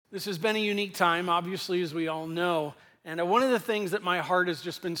This has been a unique time, obviously, as we all know. And one of the things that my heart has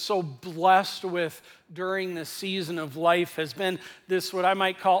just been so blessed with during this season of life has been this, what I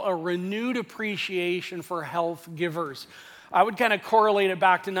might call a renewed appreciation for health givers. I would kind of correlate it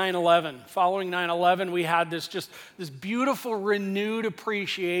back to 9/11. Following 9/11, we had this beautiful renewed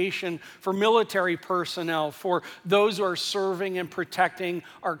appreciation for military personnel, for those who are serving and protecting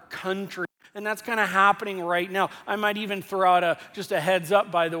our country. And that's kind of happening right now. I might even throw out just a heads up,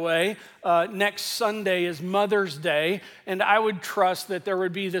 by the way. Next Sunday is Mother's Day, and I would trust that there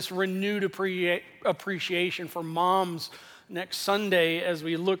would be this renewed appreciation for moms next Sunday as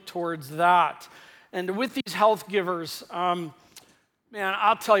we look towards that. And with these health givers, man,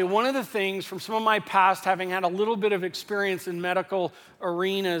 I'll tell you, one of the things from some of my past, having had a little bit of experience in medical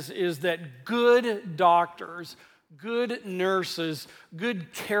arenas, is that good doctors, good nurses,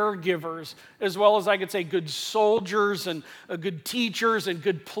 good caregivers, as well as I could say good soldiers and good teachers and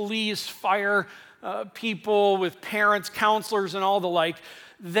good police, fire people with parents, counselors, and all the like,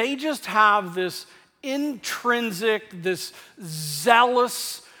 they just have this intrinsic, this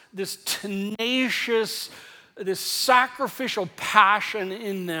zealous, this tenacious, this sacrificial passion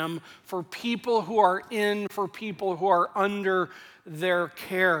in them for people who are for people who are under their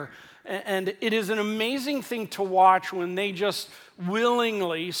care. And it is an amazing thing to watch when they just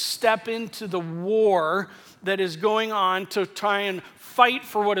willingly step into the war that is going on to try and fight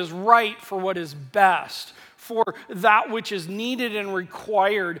for what is right, for what is best, for that which is needed and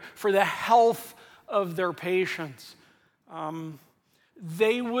required for the health of their patients.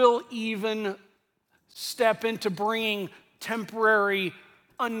 They will even step into bringing temporary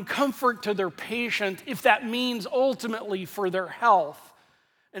uncomfort to their patient if that means ultimately for their health.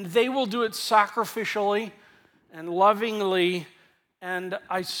 And they will do it sacrificially and lovingly, and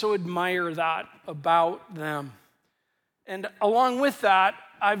I so admire that about them. And along with that,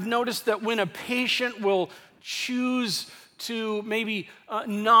 I've noticed that when a patient will choose to maybe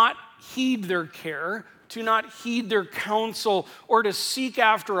not heed their care, to not heed their counsel, or to seek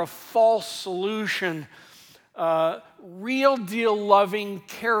after a false solution, real deal loving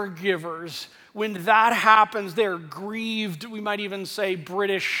caregivers, when that happens, they're grieved. We might even say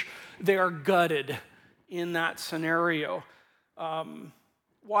British, they are gutted in that scenario.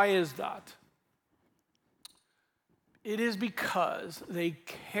 Why is that? It is because they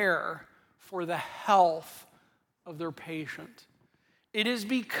care for the health of their patient. It is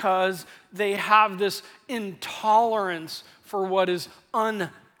because they have this intolerance for what is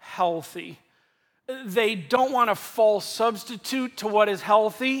unhealthy. They don't want a false substitute to what is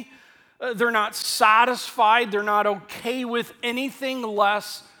healthy. They're not satisfied. They're not okay with anything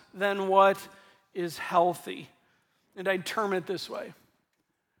less than what is healthy. And I'd term it this way.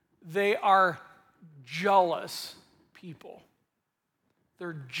 They are jealous people.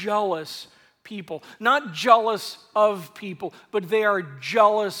 They're jealous people. Not jealous of people, but they are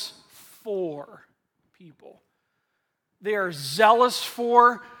jealous for people. They are zealous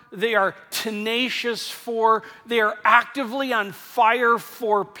for, they are tenacious for, they are actively on fire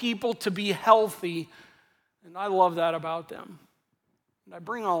for people to be healthy. And I love that about them. And I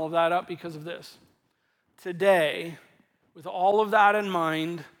bring all of that up because of this. Today, with all of that in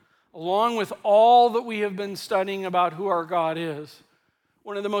mind, along with all that we have been studying about who our God is,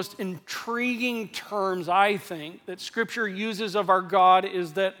 one of the most intriguing terms, I think, that Scripture uses of our God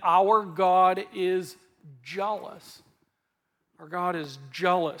is that our God is jealous. Our God is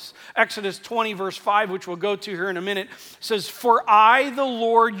jealous. Exodus 20, verse 5, which we'll go to here in a minute, says, "For I, the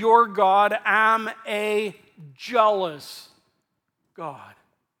Lord your God, am a jealous God."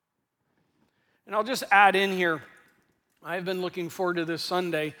 And I'll just add in here, I've been looking forward to this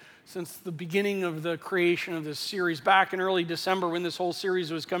Sunday since the beginning of the creation of this series, back in early December when this whole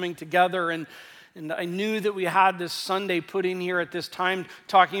series was coming together. And I knew that we had this Sunday put in here at this time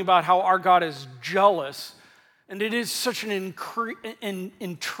talking about how our God is jealous. And it is such an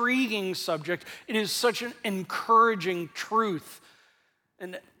intriguing subject. It is such an encouraging truth.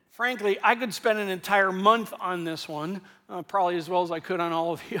 And frankly, I could spend an entire month on this one, probably as well as I could on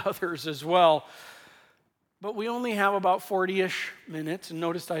all of the others as well. But we only have about 40-ish minutes. And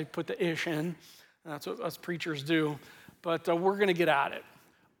notice I put the ish in. That's what us preachers do. But we're going to get at it.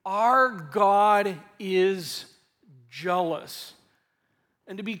 Our God is jealous.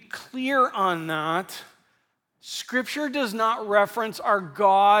 And to be clear on that, Scripture does not reference our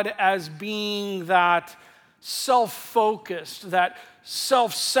God as being that self-focused, that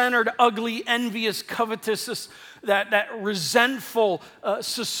self-centered, ugly, envious, covetous, that resentful,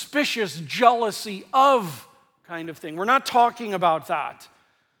 suspicious jealousy of kind of thing. We're not talking about that.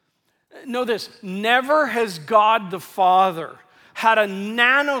 Know this, never has God the Father, had a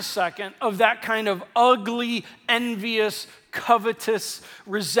nanosecond of that kind of ugly, envious, covetous,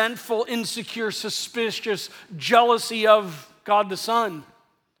 resentful, insecure, suspicious jealousy of God the Son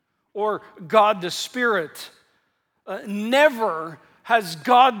or God the Spirit. Never has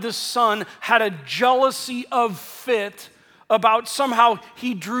God the Son had a jealousy of fit about somehow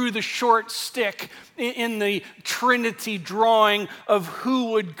he drew the short stick in the Trinity drawing of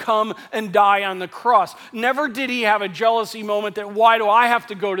who would come and die on the cross. Never did he have a jealousy moment that why do I have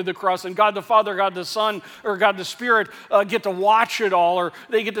to go to the cross and God the Father, God the Son, or God the Spirit get to watch it all, or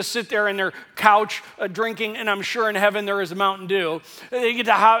they get to sit there in their couch drinking, and I'm sure in heaven there is a Mountain Dew. They get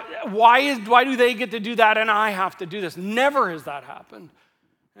to have, why do they get to do that and I have to do this? Never has that happened.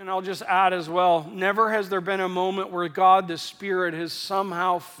 And I'll just add as well, never has there been a moment where God the Spirit has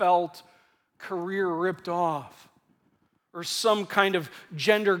somehow felt career ripped off or some kind of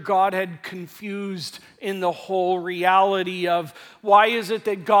gender Godhead confused in the whole reality of why is it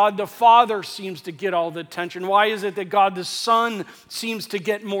that God the Father seems to get all the attention? Why is it that God the Son seems to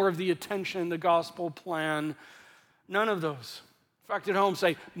get more of the attention in the gospel plan? None of those. In fact, at home,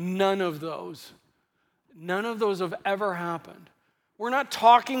 say, none of those. None of those have ever happened. We're not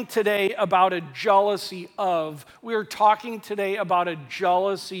talking today about a jealousy of. We are talking today about a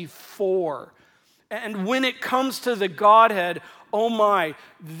jealousy for. And when it comes to the Godhead, oh my,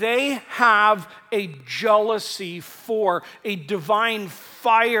 they have a jealousy for, a divine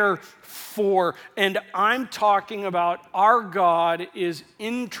fire for. And I'm talking about our God is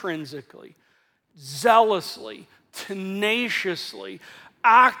intrinsically, zealously, tenaciously,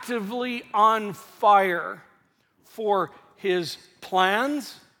 actively on fire for his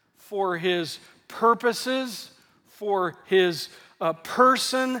plans, for his purposes, for his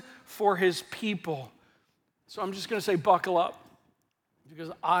person, for his people. So I'm just going to say buckle up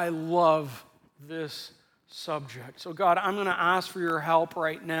because I love this subject. So God, I'm going to ask for your help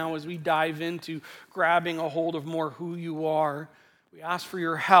right now as we dive into grabbing a hold of more who you are. We ask for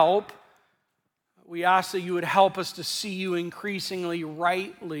your help. We ask that you would help us to see you increasingly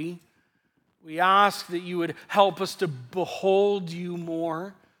rightly. We ask that you would help us to behold you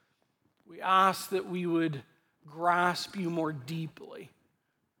more. We ask that we would grasp you more deeply.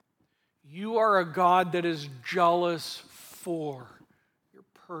 You are a God that is jealous for your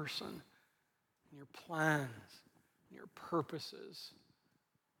person, and your plans, and your purposes,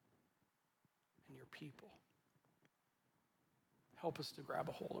 and your people. Help us to grab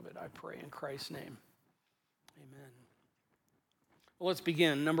a hold of it, I pray, in Christ's name. Amen. Well, let's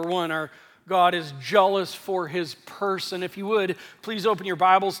begin. Number one, our God is jealous for his person. If you would, please open your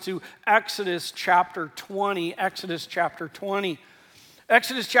Bibles to Exodus chapter 20. Exodus chapter 20.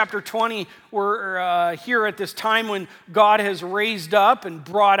 Exodus chapter 20, we're here at this time when God has raised up and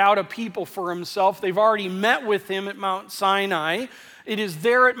brought out a people for himself. They've already met with him at Mount Sinai. It is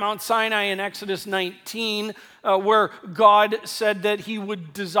there at Mount Sinai in Exodus 19 where God said that he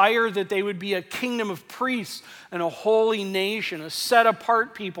would desire that they would be a kingdom of priests and a holy nation, a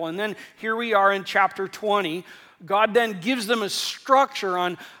set-apart people. And then here we are in chapter 20. God then gives them a structure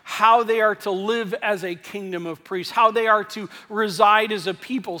on how they are to live as a kingdom of priests, how they are to reside as a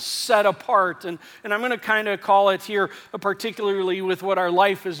people set apart. And I'm going to kind of call it here, particularly with what our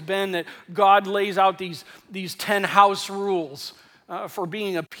life has been, that God lays out these 10 house rules for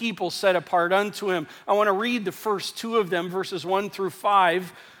being a people set apart unto him. I want to read the first two of them, verses 1 through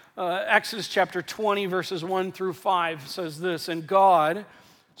 5. Exodus chapter 20, verses 1 through 5 says this, "And God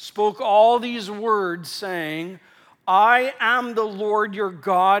spoke all these words, saying, I am the Lord your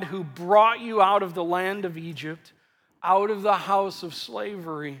God who brought you out of the land of Egypt, out of the house of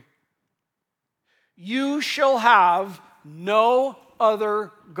slavery. You shall have no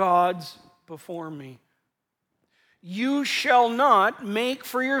other gods before me. You shall not make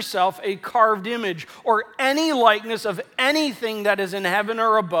for yourself a carved image or any likeness of anything that is in heaven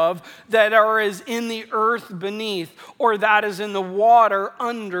or above, that is in the earth beneath, or that is in the water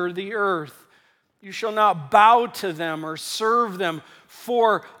under the earth. You shall not bow to them or serve them,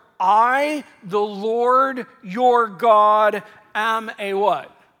 for I, the Lord your God, am a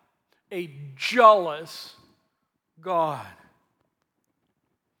what? A jealous God."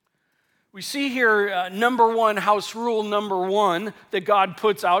 We see here number one, house rule number one that God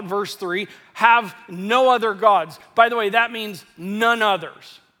puts out, verse 3, have no other gods. By the way, that means none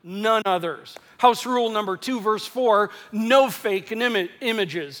others. None others. House rule number 2, verse 4, no fake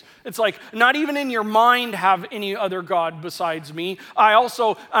images. It's like, not even in your mind have any other God besides me.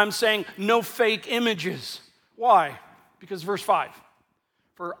 I'm saying no fake images. Why? Because verse 5,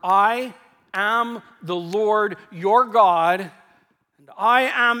 "For I am the Lord your God, and I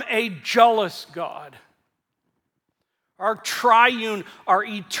am a jealous God." Our triune, our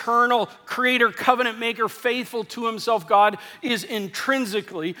eternal creator, covenant maker, faithful to himself God is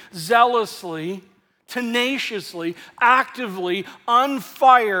intrinsically, zealously, tenaciously, actively on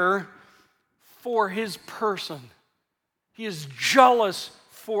fire for his person. He is jealous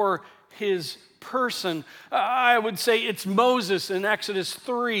for his person. I would say it's Moses in Exodus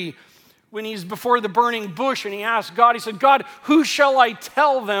 3 when he's before the burning bush and he asked God, he said, God, who shall I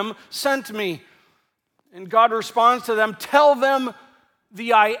tell them sent me? And God responds to them, tell them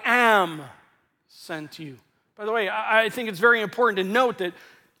the I am sent you. By the way, I think it's very important to note that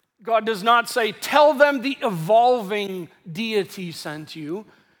God does not say, tell them the evolving deity sent you.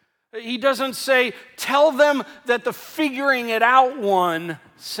 He doesn't say, tell them that the figuring it out one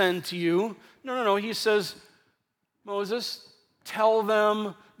sent you. No. He says, Moses, tell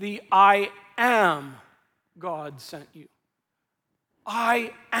them the I am God sent you.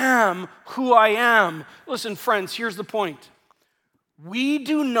 I am who I am. Listen, friends, here's the point. We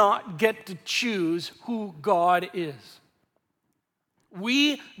do not get to choose who God is.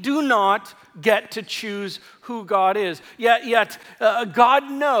 We do not get to choose who God is. Yet God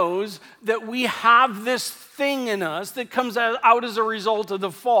knows that we have this thing in us that comes out as a result of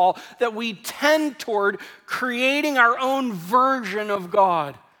the fall, that we tend toward creating our own version of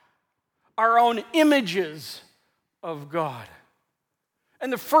God, our own images of God.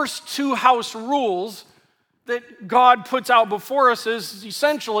 And the first two house rules that God puts out before us is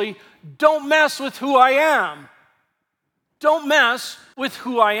essentially, don't mess with who I am. Don't mess with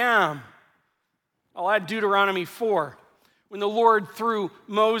who I am. I'll add Deuteronomy 4. When the Lord, through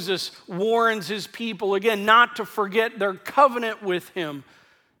Moses, warns his people again not to forget their covenant with him,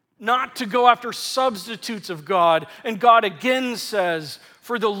 not to go after substitutes of God. And God again says,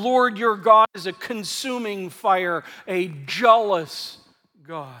 for the Lord your God is a consuming fire, a jealous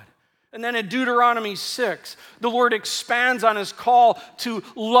God. And then in Deuteronomy 6, the Lord expands on his call to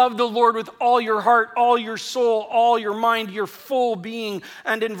love the Lord with all your heart, all your soul, all your mind, your full being.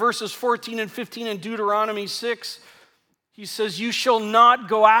 And in verses 14 and 15 in Deuteronomy 6, he says, you shall not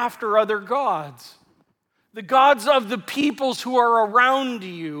go after other gods, the gods of the peoples who are around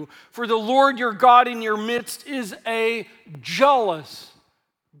you, for the Lord your God in your midst is a jealous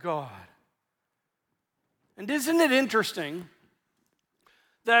God. And isn't it interesting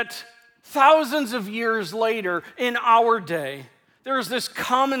that thousands of years later in our day, there is this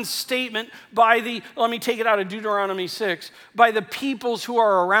common statement let me take it out of Deuteronomy 6, by the peoples who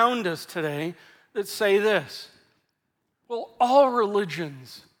are around us today that say this, well, all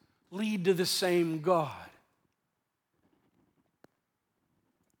religions lead to the same God.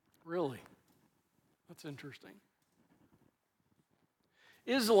 Really? That's interesting.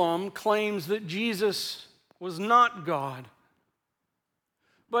 Islam claims that Jesus was not God,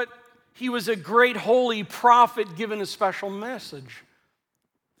 but he was a great holy prophet given a special message.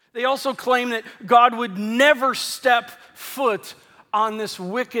 They also claim that God would never step foot on this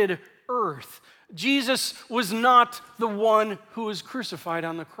wicked earth. Jesus was not the one who was crucified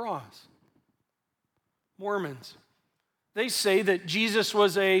on the cross. Mormons, they say that Jesus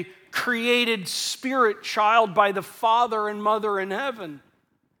was a created spirit child by the Father and Mother in heaven.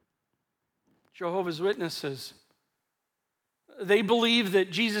 Jehovah's Witnesses, they believe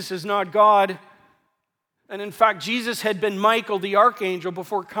that Jesus is not God, and in fact, Jesus had been Michael the archangel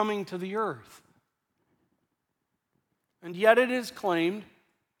before coming to the earth. And yet it is claimed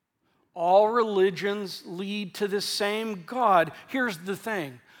all religions lead to the same God. Here's the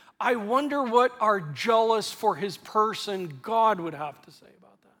thing. I wonder what our jealous for his person God would have to say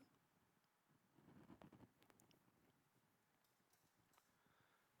about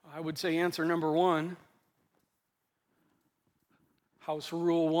that. I would say answer number 1. House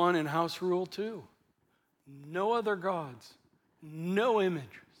rule 1 and house rule 2. No other gods, no images.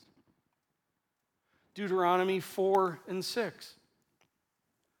 Deuteronomy 4 and 6.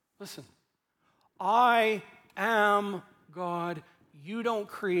 Listen, I am God. You don't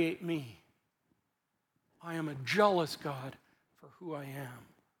create me. I am a jealous God for who I am.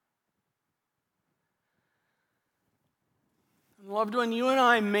 And loved one, you and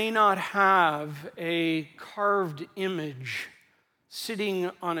I may not have a carved image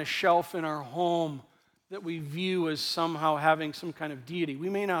sitting on a shelf in our home that we view as somehow having some kind of deity. We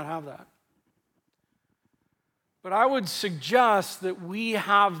may not have that. But I would suggest that we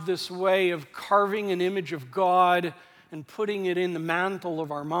have this way of carving an image of God and putting it in the mantle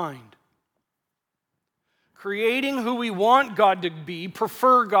of our mind. Creating who we want God to be,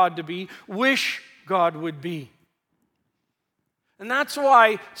 prefer God to be, wish God would be. And that's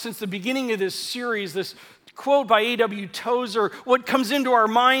why, since the beginning of this series, this quote by A.W. Tozer, what comes into our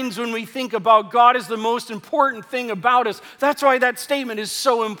minds when we think about God is the most important thing about us. That's why that statement is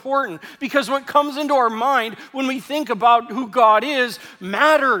so important, because what comes into our mind when we think about who God is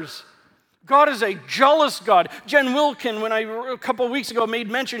matters. God is a jealous God. Jen Wilkin, when a couple of weeks ago made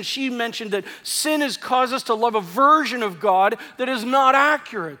mention, she mentioned that sin has caused us to love a version of God that is not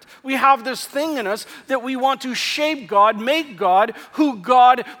accurate. We have this thing in us that we want to shape God, make God who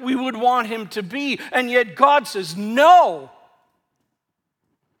God we would want him to be. And yet God says, no.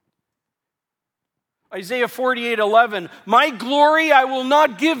 Isaiah 48:11, my glory I will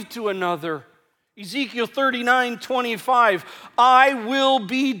not give to another. Ezekiel 39:25, I will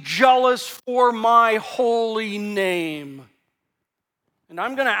be jealous for my holy name. And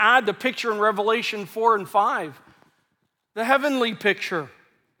I'm going to add the picture in Revelation 4 and 5, the heavenly picture,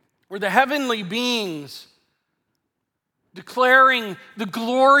 where the heavenly beings declaring the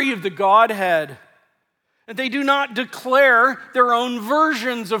glory of the Godhead. And they do not declare their own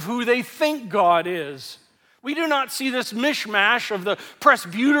versions of who they think God is. We do not see this mishmash of the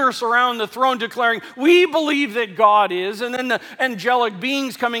presbyteros around the throne declaring, we believe that God is, and then the angelic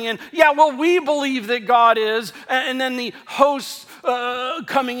beings coming in, yeah, well, we believe that God is, and then the hosts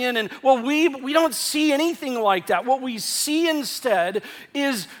coming in, and well, we don't see anything like that. What we see instead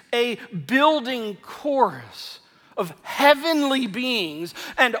is a building chorus of heavenly beings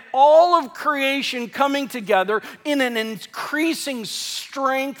and all of creation coming together in an increasing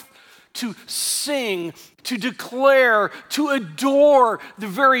strength to sing, to declare, to adore the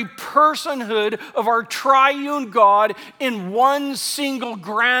very personhood of our triune God in one single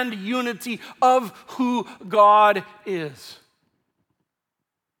grand unity of who God is.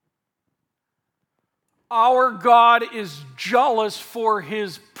 Our God is jealous for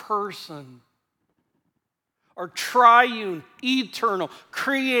his person. Our triune, eternal,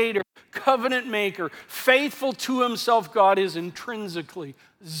 creator, covenant maker, faithful to himself, God is intrinsically,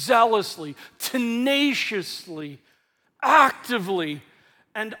 zealously, tenaciously, actively,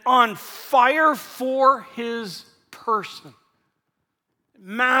 and on fire for his person. It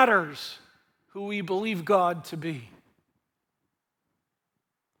matters who we believe God to be.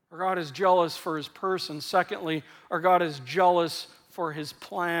 Our God is jealous for his person. Secondly, our God is jealous for his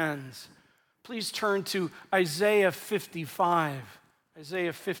plans. Please turn to Isaiah 55.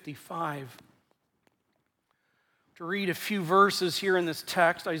 Isaiah 55. To read a few verses here in this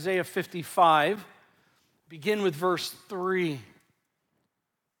text, Isaiah 55. Begin with verse 3.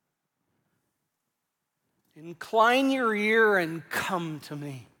 Incline your ear and come to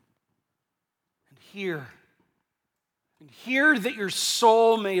me, and hear. And hear that your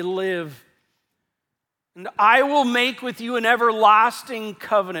soul may live. And I will make with you an everlasting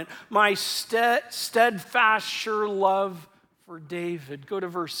covenant, my steadfast, sure love for David. Go to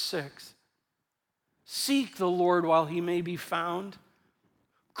verse 6. Seek the Lord while he may be found.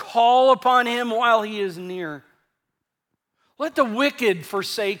 Call upon him while he is near. Let the wicked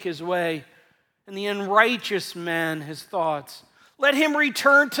forsake his way, and the unrighteous man his thoughts. Let him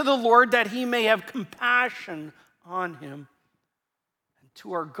return to the Lord, that he may have compassion on him.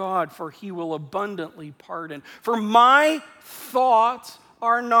 To our God, for he will abundantly pardon. For my thoughts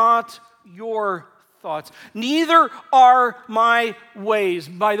are not your thoughts, neither are my ways.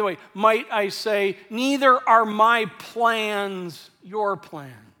 By the way, might I say, neither are my plans your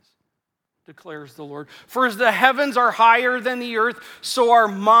plans, declares the Lord. For as the heavens are higher than the earth, so are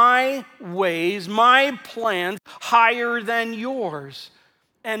my ways, my plans, higher than yours.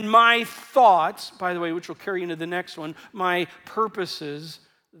 And my thoughts, by the way, which will carry into the next one, my purposes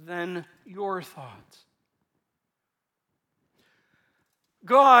than your thoughts.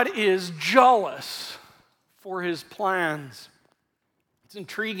 God is jealous for his plans. It's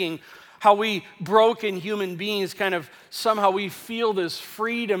intriguing how we broken human beings somehow we feel this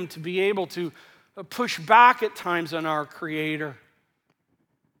freedom to be able to push back at times on our Creator.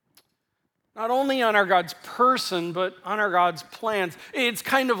 Not only on our God's person, but on our God's plans. It's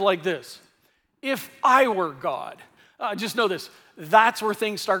kind of like this. If I were God, just know this, that's where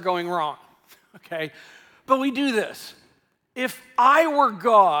things start going wrong, okay? But we do this. If I were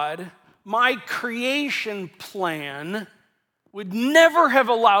God, my creation plan would never have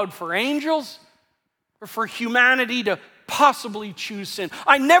allowed for angels or for humanity to possibly choose sin.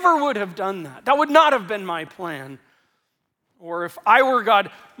 I never would have done that. That would not have been my plan. Or if I were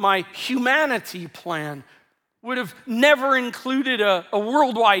God, my humanity plan would have never included a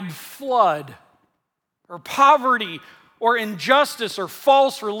worldwide flood, or poverty, or injustice, or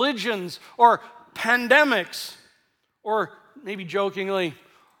false religions, or pandemics, or maybe jokingly,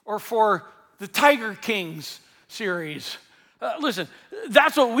 or for the Tiger Kings series. Listen,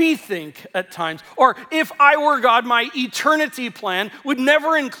 that's what we think at times. Or if I were God, my eternity plan would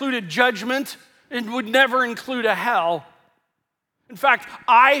never include a judgment. It would never include a hell. In fact,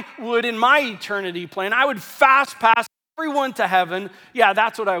 I would, in my eternity plan, I would fast pass everyone to heaven. Yeah,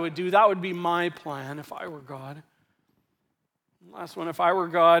 that's what I would do. That would be my plan if I were God. Last one, if I were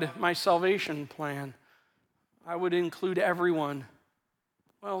God, my salvation plan, I would include everyone.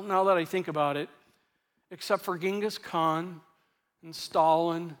 Well, now that I think about it, except for Genghis Khan and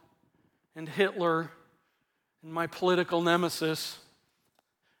Stalin and Hitler and my political nemesis,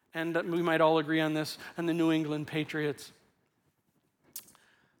 and we might all agree on this, and the New England Patriots.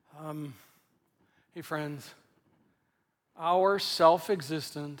 Hey friends, our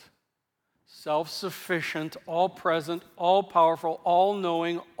self-existent, self-sufficient, all-present, all-powerful,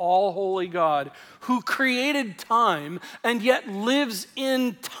 all-knowing, all-holy God who created time and yet lives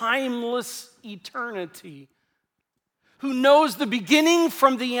in timeless eternity, who knows the beginning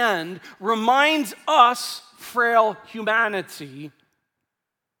from the end, reminds us, frail humanity,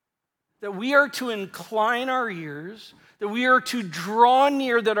 that we are to incline our ears, that we are to draw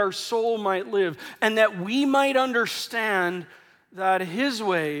near that our soul might live, and that we might understand that his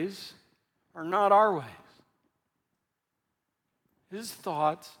ways are not our ways. His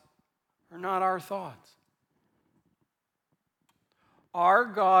thoughts are not our thoughts. Our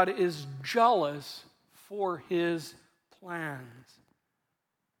God is jealous for his plans.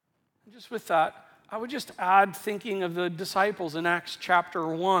 And just with that, I would just add thinking of the disciples in Acts chapter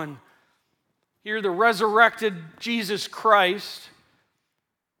 1. Here, the resurrected Jesus Christ,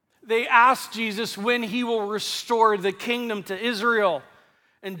 they asked Jesus when he will restore the kingdom to Israel.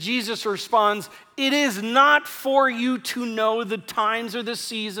 And Jesus responds, "It is not for you to know the times or the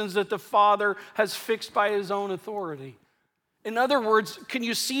seasons that the Father has fixed by his own authority." In other words, can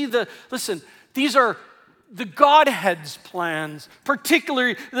you see listen, these are the Godhead's plans.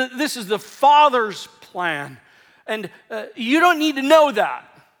 Particularly, this is the Father's plan. And you don't need to know that.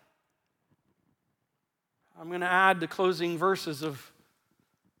 I'm going to add the closing verses of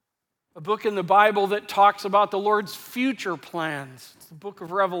a book in the Bible that talks about the Lord's future plans. It's the book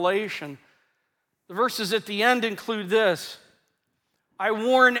of Revelation. The verses at the end include this: "I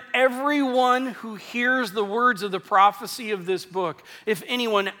warn everyone who hears the words of the prophecy of this book. If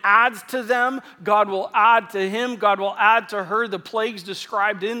anyone adds to them, God will add to him, God will add to her the plagues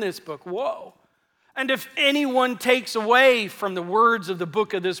described in this book." Whoa. "And if anyone takes away from the words of the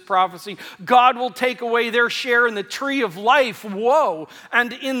book of this prophecy, God will take away their share in the tree of life," whoa,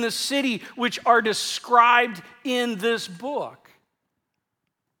 "and in the city which are described in this book."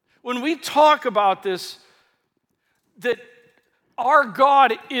 When we talk about this, that our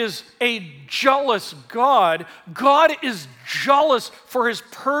God is a jealous God. God is jealous for his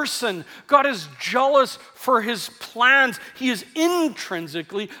person. God is jealous for his plans. He is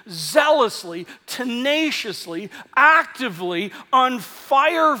intrinsically, zealously, tenaciously, actively on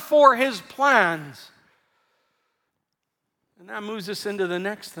fire for his plans. And that moves us into the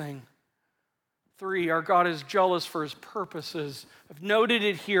next thing. 3, our God is jealous for his purposes. I've noted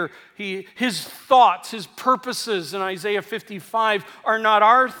it here. His thoughts, his purposes in Isaiah 55 are not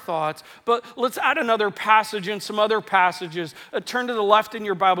our thoughts. But let's add another passage and some other passages. Turn to the left in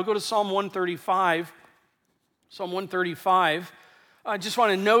your Bible. Go to Psalm 135. Psalm 135. I just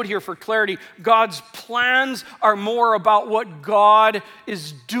want to note here for clarity, God's plans are more about what God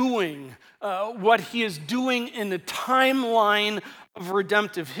is doing, what he is doing in the timeline of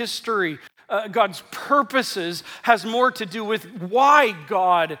redemptive history. God's purposes has more to do with why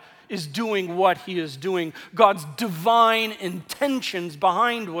God is doing what he is doing, God's divine intentions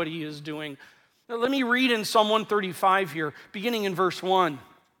behind what he is doing. Now, let me read in Psalm 135 here, beginning in verse 1.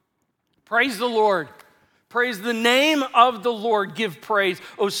 "Praise the Lord. Praise the name of the Lord. Give praise,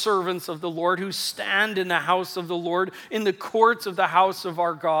 O servants of the Lord, who stand in the house of the Lord, in the courts of the house of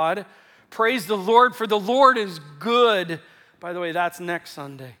our God. Praise the Lord, for the Lord is good." By the way, that's next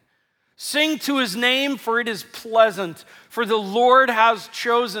Sunday. "Sing to his name, for it is pleasant. For the Lord has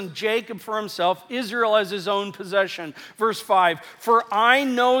chosen Jacob for himself, Israel as his own possession." Verse 5, "For I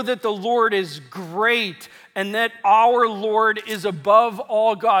know that the Lord is great, and that our Lord is above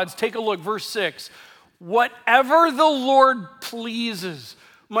all gods." Take a look, verse 6. "Whatever the Lord pleases,"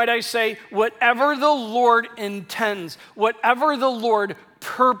 might I say, whatever the Lord intends, whatever the Lord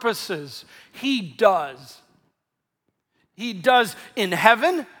purposes, he does. He does in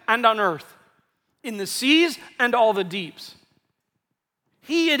heaven and on earth, in the seas and all the deeps.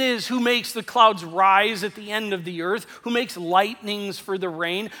 He it is who makes the clouds rise at the end of the earth, who makes lightnings for the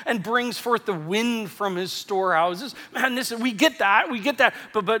rain and brings forth the wind from his storehouses. Man, we get that.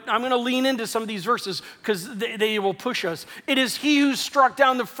 But I'm going to lean into some of these verses because they will push us. It is he who struck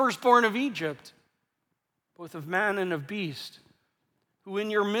down the firstborn of Egypt, both of man and of beast, who in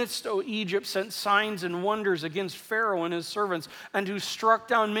your midst, O Egypt, sent signs and wonders against Pharaoh and his servants, and who struck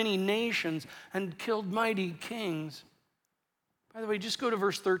down many nations and killed mighty kings. By the way, just go to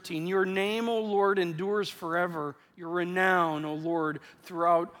verse 13. Your name, O Lord, endures forever. Your renown, O Lord,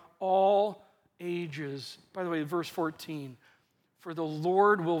 throughout all ages. By the way, verse 14. For the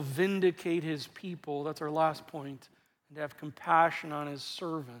Lord will vindicate his people. That's our last point. And have compassion on his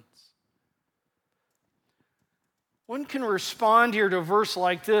servants. One can respond here to a verse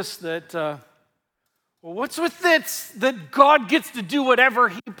like this that, well, what's with this? That God gets to do whatever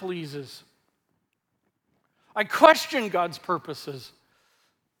he pleases. I question God's purposes.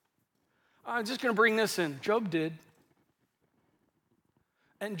 I'm just going to bring this in. Job did.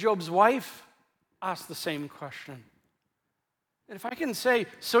 And Job's wife asked the same question. And if I can say,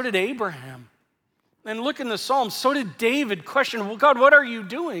 so did Abraham. And look in the Psalms, so did David question, well, God, what are you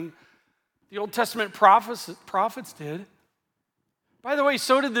doing? The Old Testament prophets did. By the way,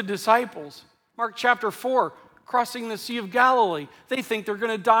 so did the disciples. Mark chapter 4. Crossing the Sea of Galilee. They think they're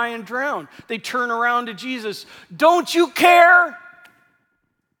going to die and drown. They turn around to Jesus. Don't you care?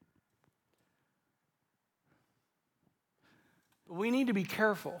 But we need to be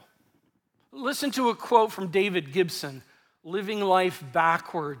careful. Listen to a quote from David Gibson, Living Life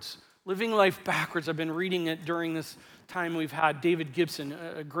Backwards. Living Life Backwards. I've been reading it during this time we've had. David Gibson,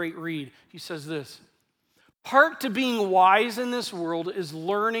 a great read. He says this, part to being wise in this world is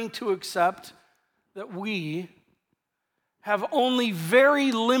learning to accept that we have only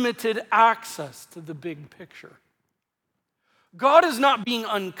very limited access to the big picture. God is not being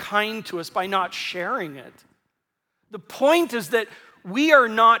unkind to us by not sharing it. The point is that we are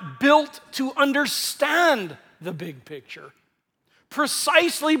not built to understand the big picture,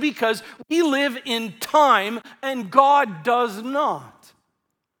 precisely because we live in time and God does not.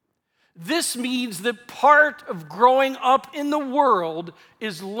 This means that part of growing up in the world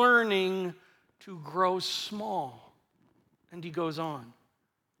is learning to grow small. And he goes on.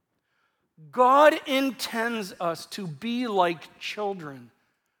 God intends us to be like children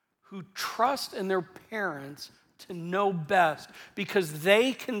who trust in their parents to know best because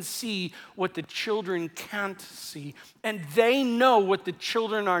they can see what the children can't see. And they know what the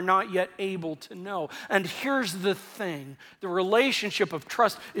children are not yet able to know. And here's the thing. The relationship of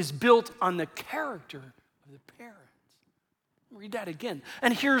trust is built on the character of the parent. Read that again.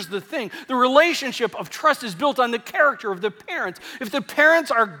 And here's the thing. The relationship of trust is built on the character of the parents. If the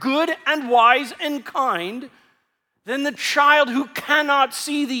parents are good and wise and kind, then the child who cannot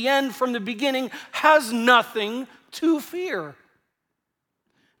see the end from the beginning has nothing to fear.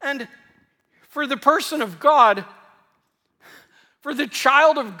 And for the person of God, for the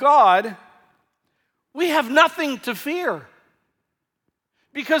child of God, we have nothing to fear.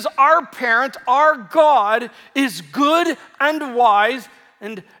 Because our parent, our God, is good and wise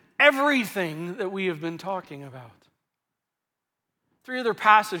and everything that we have been talking about. 3 other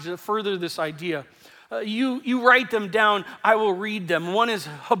passages that further this idea. You write them down, I will read them. One is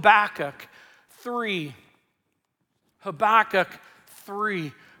Habakkuk 3. Habakkuk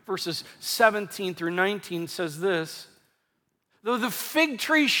 3, verses 17 through 19 says this. Though the fig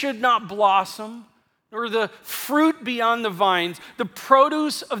tree should not blossom, nor the fruit be on the vines, the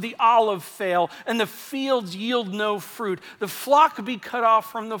produce of the olive fail, and the fields yield no fruit. The flock be cut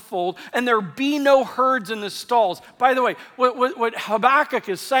off from the fold, and there be no herds in the stalls. By the way, what Habakkuk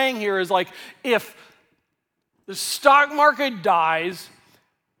is saying here is like, if the stock market dies,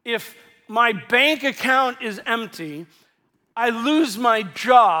 if my bank account is empty, I lose my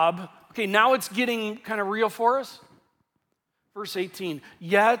job. Okay, now it's getting kind of real for us. Verse 18,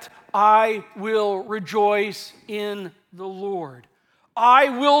 yet I will rejoice in the Lord. I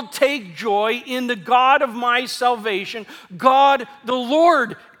will take joy in the God of my salvation. God, the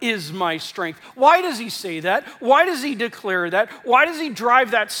Lord, is my strength. Why does he say that? Why does he declare that? Why does he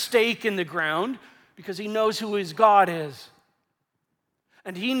drive that stake in the ground? Because he knows who his God is.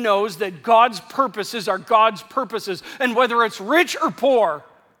 And he knows that God's purposes are God's purposes. And whether it's rich or poor,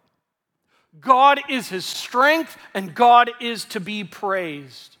 God is his strength, and God is to be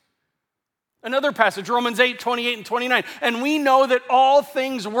praised. Another passage, Romans 8, 28 and 29. And we know that all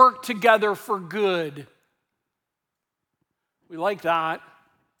things work together for good. We like that.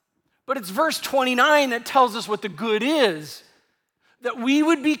 But it's verse 29 that tells us what the good is. That we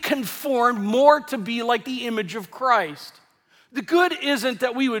would be conformed more to be like the image of Christ. The good isn't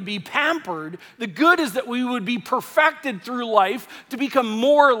that we would be pampered. The good is that we would be perfected through life to become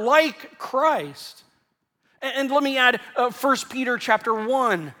more like Christ. And let me add 1 Peter chapter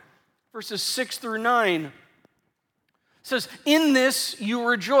 1, verses 6 through 9. It says, "In this you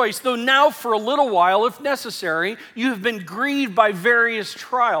rejoice, though now for a little while, if necessary, you have been grieved by various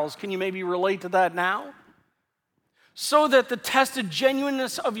trials." Can you maybe relate to that now? "So that the tested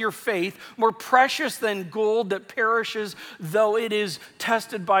genuineness of your faith, more precious than gold that perishes though it is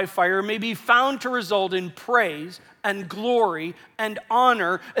tested by fire, may be found to result in praise and glory and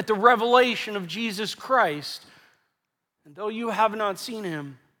honor at the revelation of Jesus Christ. And though you have not seen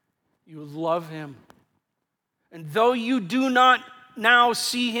him, you love him. And though you do not now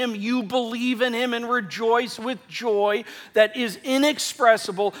see him, you believe in him and rejoice with joy that is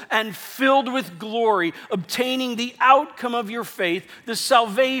inexpressible and filled with glory, obtaining the outcome of your faith, the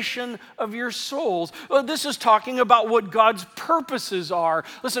salvation of your souls." Well, this is talking about what God's purposes are.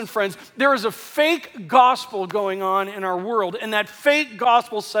 Listen, friends, there is a fake gospel going on in our world, and that fake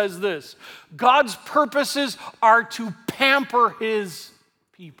gospel says this: God's purposes are to pamper his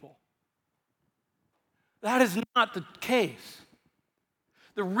people. That is not the case.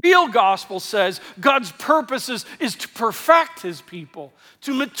 The real gospel says God's purposes is to perfect his people,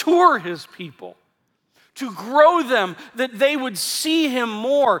 to mature his people, to grow them, that they would see him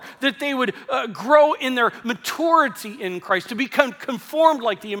more, that they would grow in their maturity in Christ, to become conformed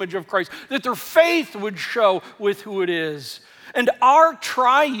like the image of Christ, that their faith would show with who it is. And our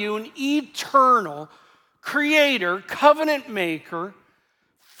triune, eternal, creator, covenant maker,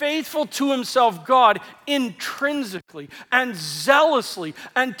 faithful to himself, God, intrinsically and zealously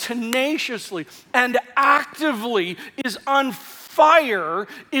and tenaciously and actively is on fire,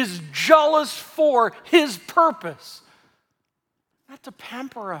 is jealous for his purpose. Not to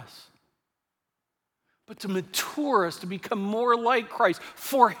pamper us, but to mature us, to become more like Christ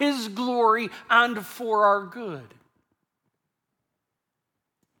for his glory and for our good.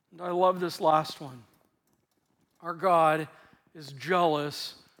 And I love this last one. Our God is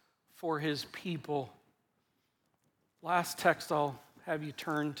jealous for his people. Last text I'll have you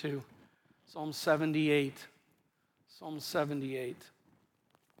turn to, Psalm 78. Psalm 78.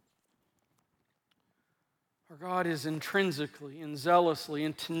 Our God is intrinsically and zealously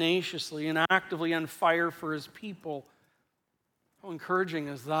and tenaciously and actively on fire for his people. How encouraging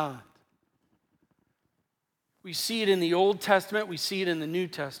is that? We see it in the Old Testament, we see it in the New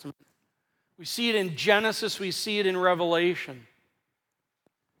Testament. We see it in Genesis, we see it in Revelation.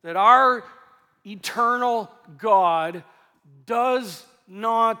 That our eternal God does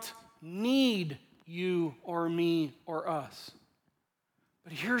not need you or me or us.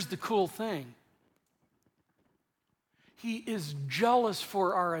 But here's the cool thing. He is jealous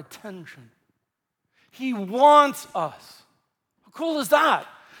for our attention. He wants us. How cool is that?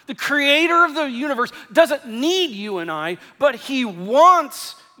 The creator of the universe doesn't need you and I, but he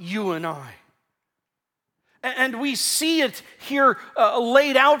wants you and I. And we see it here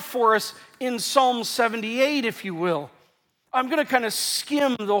laid out for us in Psalm 78, if you will. I'm going to kind of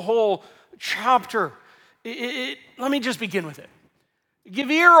skim the whole chapter. Let me just begin with it. "Give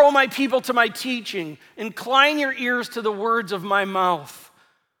ear, O my people, to my teaching. Incline your ears to the words of my mouth.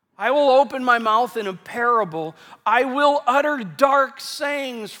 I will open my mouth in a parable. I will utter dark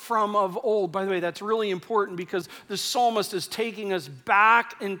sayings from of old." By the way, that's really important because the psalmist is taking us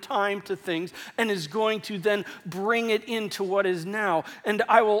back in time to things and is going to then bring it into what is now. "And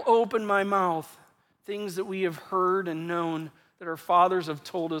I will open my mouth, things that we have heard and known, that our fathers have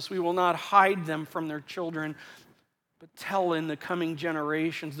told us. We will not hide them from their children, but tell in the coming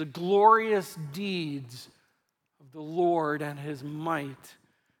generations the glorious deeds of the Lord and his might,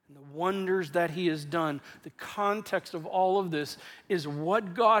 and the wonders that he has done." The context of all of this is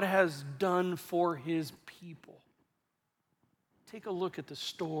what God has done for his people. Take a look at the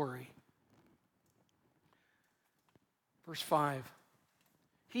story. Verse 5.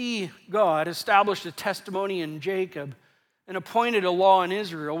 "He, God, established a testimony in Jacob and appointed a law in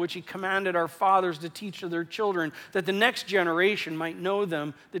Israel, which he commanded our fathers to teach to their children, that the next generation might know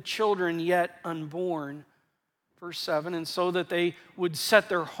them, the children yet unborn." Verse 7, "And so that they would set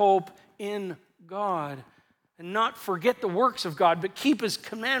their hope in God and not forget the works of God, but keep his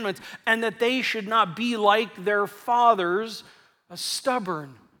commandments, and that they should not be like their fathers, a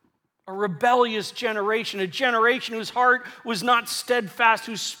stubborn, a rebellious generation, a generation whose heart was not steadfast,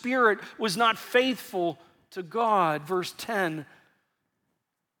 whose spirit was not faithful to God." Verse 10,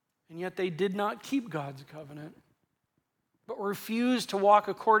 "And yet they did not keep God's covenant, but refused to walk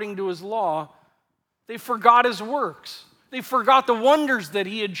according to his law. They forgot his works. They forgot the wonders that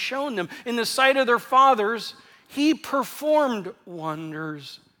he had shown them. In the sight of their fathers, he performed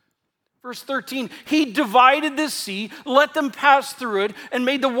wonders. Verse 13, he divided the sea, let them pass through it, and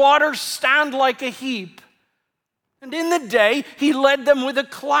made the waters stand like a heap. And in the day, he led them with a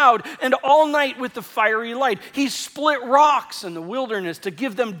cloud, and all night with the fiery light. He split rocks in the wilderness to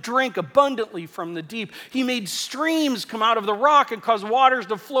give them drink abundantly from the deep. He made streams come out of the rock and caused waters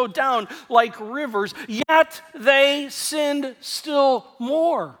to flow down like rivers. Yet they sinned still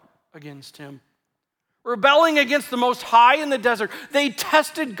more against him. Rebelling against the Most High in the desert, they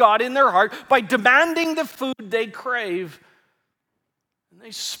tested God in their heart by demanding the food they crave. And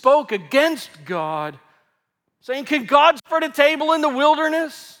they spoke against God, saying, can God spread a table in the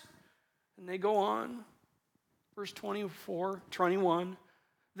wilderness? And they go on. Verse 24, 21.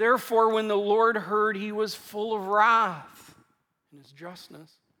 Therefore, when the Lord heard, he was full of wrath in his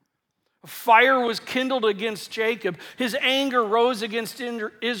justness. A fire was kindled against Jacob. His anger rose against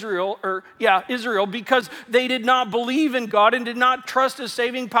Israel, because they did not believe in God and did not trust his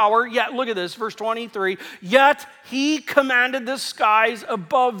saving power. Yet, look at this, verse 23. Yet he commanded the skies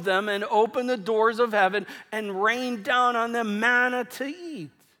above them and opened the doors of heaven and rained down on them manna to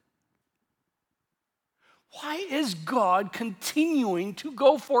eat. Why is God continuing to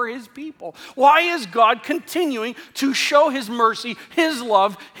go for his people? Why is God continuing to show his mercy, his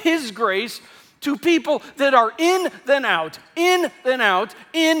love, his grace to people that are in, then out, in, then out,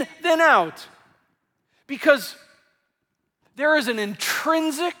 in, then out? Because there is an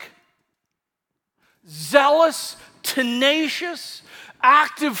intrinsic, zealous, tenacious,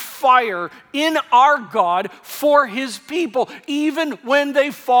 active fire in our God for his people, even when they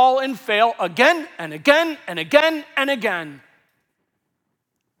fall and fail again and again and again and again.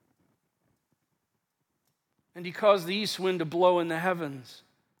 And he caused the east wind to blow in the heavens,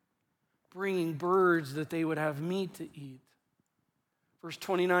 bringing birds that they would have meat to eat. Verse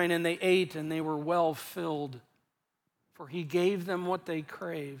 29, and they ate and they were well filled, for he gave them what they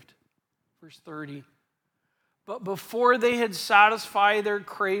craved. Verse 30, but before they had satisfied their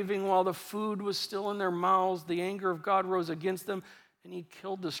craving, while the food was still in their mouths, the anger of God rose against them, and he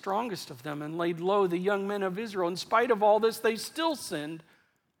killed the strongest of them and laid low the young men of Israel. In spite of all this, they still sinned.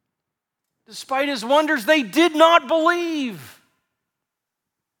 Despite his wonders, they did not believe.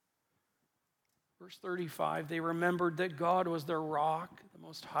 Verse 35, they remembered that God was their rock, the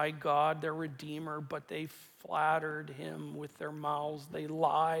Most High God, their Redeemer, but they flattered him with their mouths. They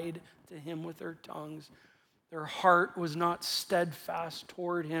lied to him with their tongues. Their heart was not steadfast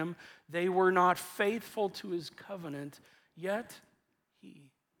toward him. They were not faithful to his covenant. Yet he,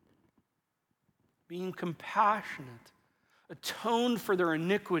 being compassionate, atoned for their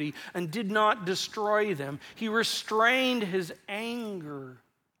iniquity and did not destroy them. He restrained his anger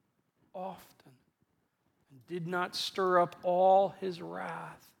often and did not stir up all his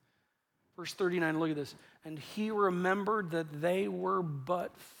wrath. Verse 39, look at this. And he remembered that they were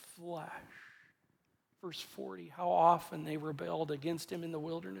but flesh. Verse 40, how often they rebelled against him in the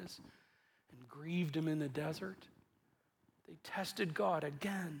wilderness and grieved him in the desert. They tested God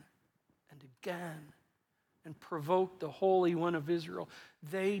again and again and provoked the Holy One of Israel.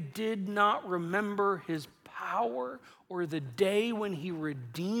 They did not remember his power or the day when he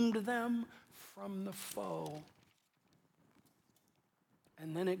redeemed them from the foe.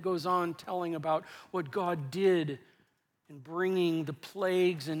 And then it goes on telling about what God did in bringing the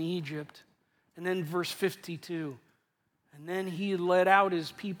plagues in Egypt. And then verse 52, and then he led out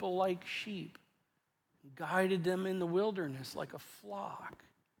his people like sheep, and guided them in the wilderness like a flock.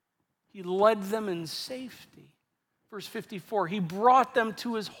 He led them in safety. Verse 54, he brought them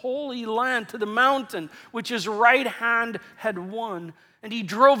to his holy land, to the mountain which his right hand had won. And he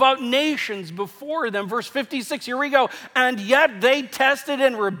drove out nations before them. Verse 56, here we go. And yet they tested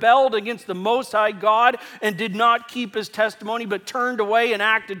and rebelled against the Most High God and did not keep his testimony, but turned away and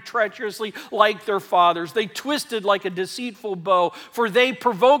acted treacherously like their fathers. They twisted like a deceitful bow, for they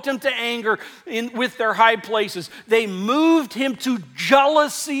provoked him to anger with their high places. They moved him to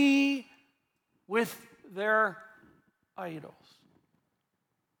jealousy with their idols.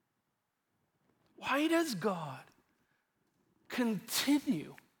 Why does God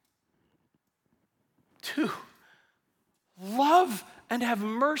continue to love and have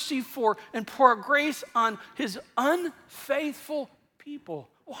mercy for and pour grace on his unfaithful people?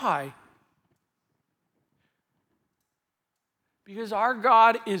 Why? Because our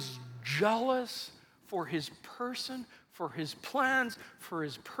God is jealous for his person, for his plans, for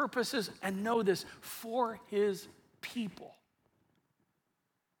his purposes, and know this, for his people.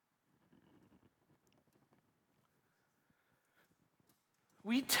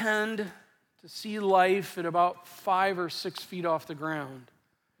 We tend to see life at about 5 or 6 feet off the ground.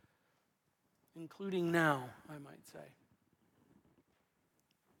 including now, I might say.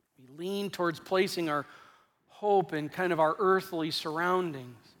 We lean towards placing our hope in kind of our earthly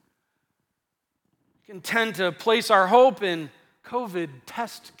surroundings. We can tend to place our hope in COVID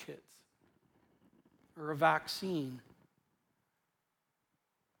test kits or a vaccine.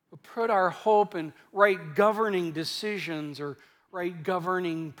 We put our hope in right governing decisions or right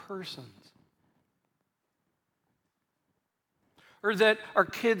governing persons. Or that our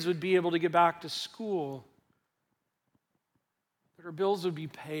kids would be able to get back to school, that our bills would be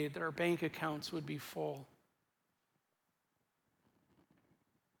paid, that our bank accounts would be full.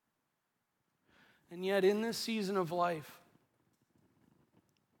 And yet, in this season of life,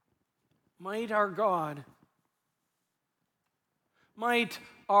 might our God, might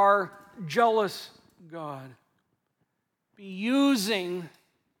our jealous God be using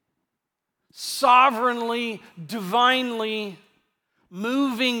sovereignly, divinely,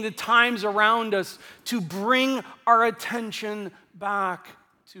 moving the times around us to bring our attention back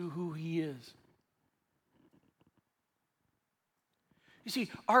to who He is. You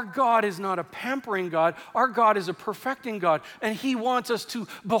see, our God is not a pampering God. Our God is a perfecting God, and He wants us to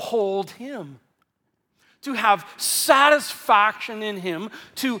behold Him, to have satisfaction in Him,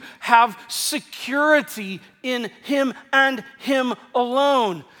 to have security in Him and Him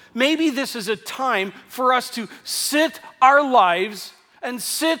alone. Maybe this is a time for us to sit our lives and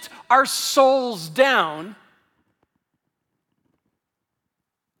sit our souls down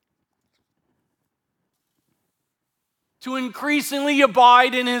to increasingly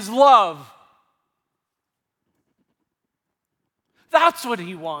abide in His love. That's what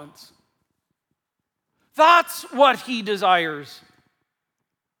He wants. That's what He desires.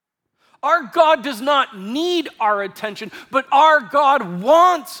 Our God does not need our attention, but our God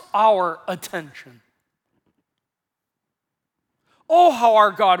wants our attention. Oh, how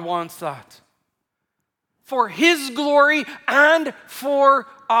our God wants that. For His glory and for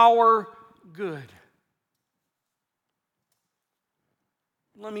our good.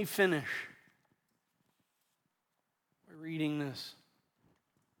 Let me finish by reading this.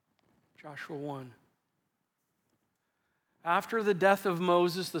 Joshua 1. After the death of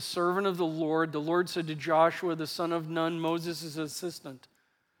Moses, the servant of the Lord said to Joshua, the son of Nun, Moses' assistant,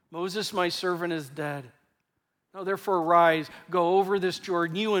 Moses, my servant, is dead. Now therefore rise, go over this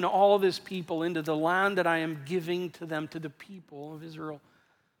Jordan, you and all this people, into the land that I am giving to them, to the people of Israel.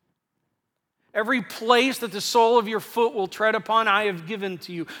 Every place that the sole of your foot will tread upon, I have given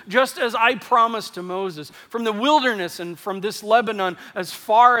to you, just as I promised to Moses. From the wilderness and from this Lebanon, as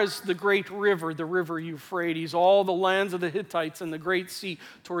far as the great river, the river Euphrates, all the lands of the Hittites and the great sea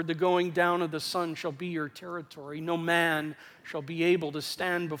toward the going down of the sun shall be your territory. No man shall be able to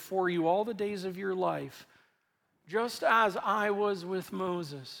stand before you all the days of your life, just as I was with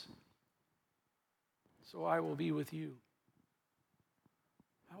Moses, so I will be with you.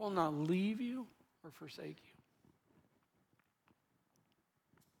 I will not leave you or forsake you.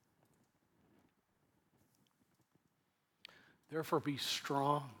 Therefore, be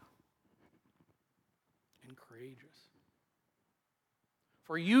strong and courageous.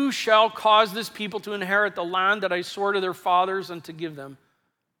 For you shall cause this people to inherit the land that I swore to their fathers and to give them.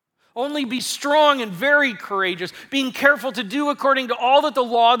 Only be strong and very courageous, being careful to do according to all that the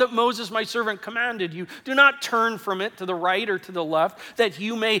law that Moses my servant commanded you. Do not turn from it to the right or to the left, that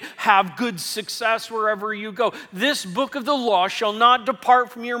you may have good success wherever you go. This book of the law shall not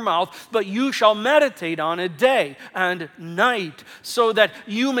depart from your mouth, but you shall meditate on it day and night, so that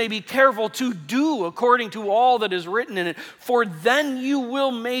you may be careful to do according to all that is written in it. For then you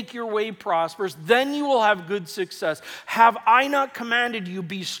will make your way prosperous, then you will have good success. Have I not commanded you,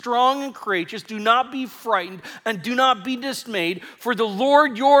 be strong and courageous, do not be frightened, and do not be dismayed, for the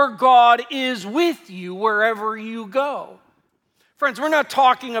Lord your God is with you wherever you go. Friends, we're not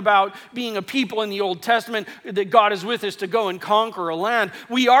talking about being a people in the Old Testament that God is with us to go and conquer a land.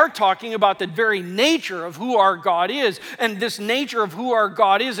 We are talking about the very nature of who our God is. And this nature of who our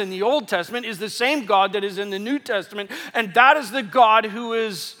God is in the Old Testament is the same God that is in the New Testament. And that is the God who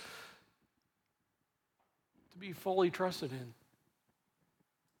is to be fully trusted in.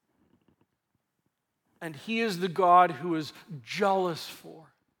 And He is the God who is jealous for,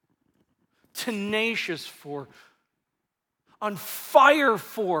 tenacious for, on fire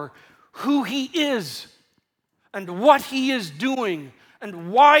for who He is and what He is doing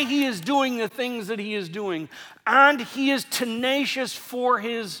and why He is doing the things that He is doing. And He is tenacious for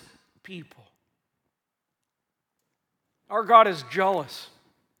His people. Our God is jealous.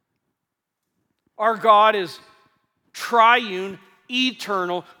 Our God is triune,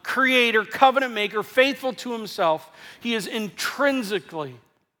 eternal, creator, covenant maker, faithful to Himself. He is intrinsically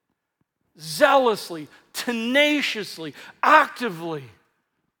zealously, tenaciously, actively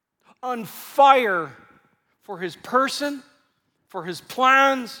on fire for his person, for his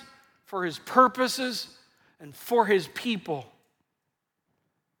plans, for his purposes, and for his people.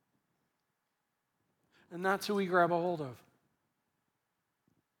 And that's who we grab a hold of.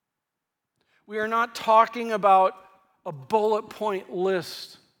 We are not talking about a bullet point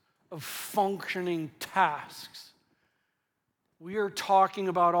list of functioning tasks. We are talking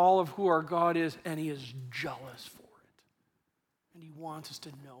about all of who our God is, and he is jealous for it. And he wants us to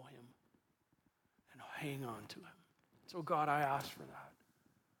know him and hang on to him. So God, I ask for that.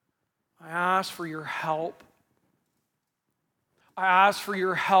 I ask for your help. I ask for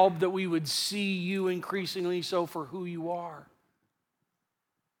your help that we would see you increasingly so for who you are.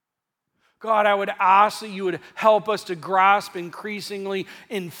 God, I would ask that you would help us to grasp increasingly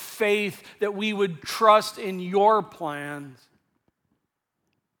in faith, that we would trust in your plans.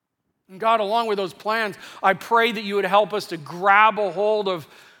 And God, along with those plans, I pray that you would help us to grab a hold of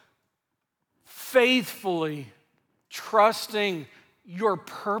faithfully trusting your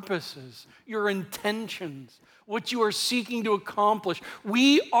purposes, your intentions, what you are seeking to accomplish.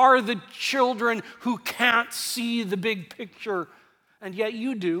 We are the children who can't see the big picture, and yet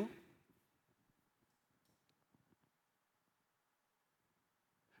you do.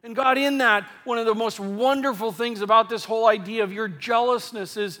 And God, in that, one of the most wonderful things about this whole idea of your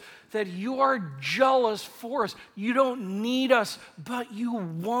jealousness is that you are jealous for us. You don't need us, but you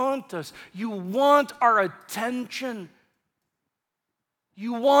want us. You want our attention.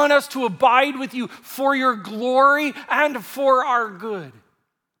 You want us to abide with you for your glory and for our good.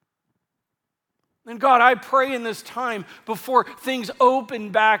 And God, I pray in this time before things open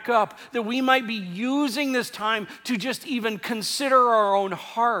back up that we might be using this time to just even consider our own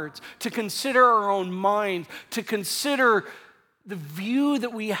hearts, to consider our own minds, to consider the view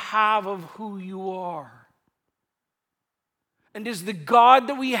that we have of who you are. And is the God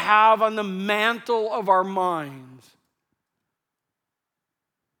that we have on the mantle of our minds,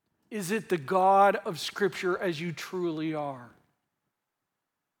 is it the God of Scripture as you truly are?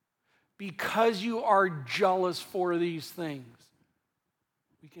 Because you are jealous for these things,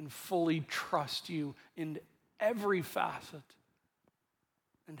 we can fully trust you in every facet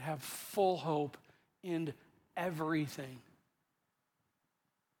and have full hope in everything.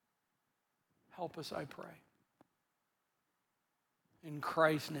 Help us, I pray. In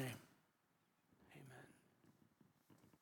Christ's name.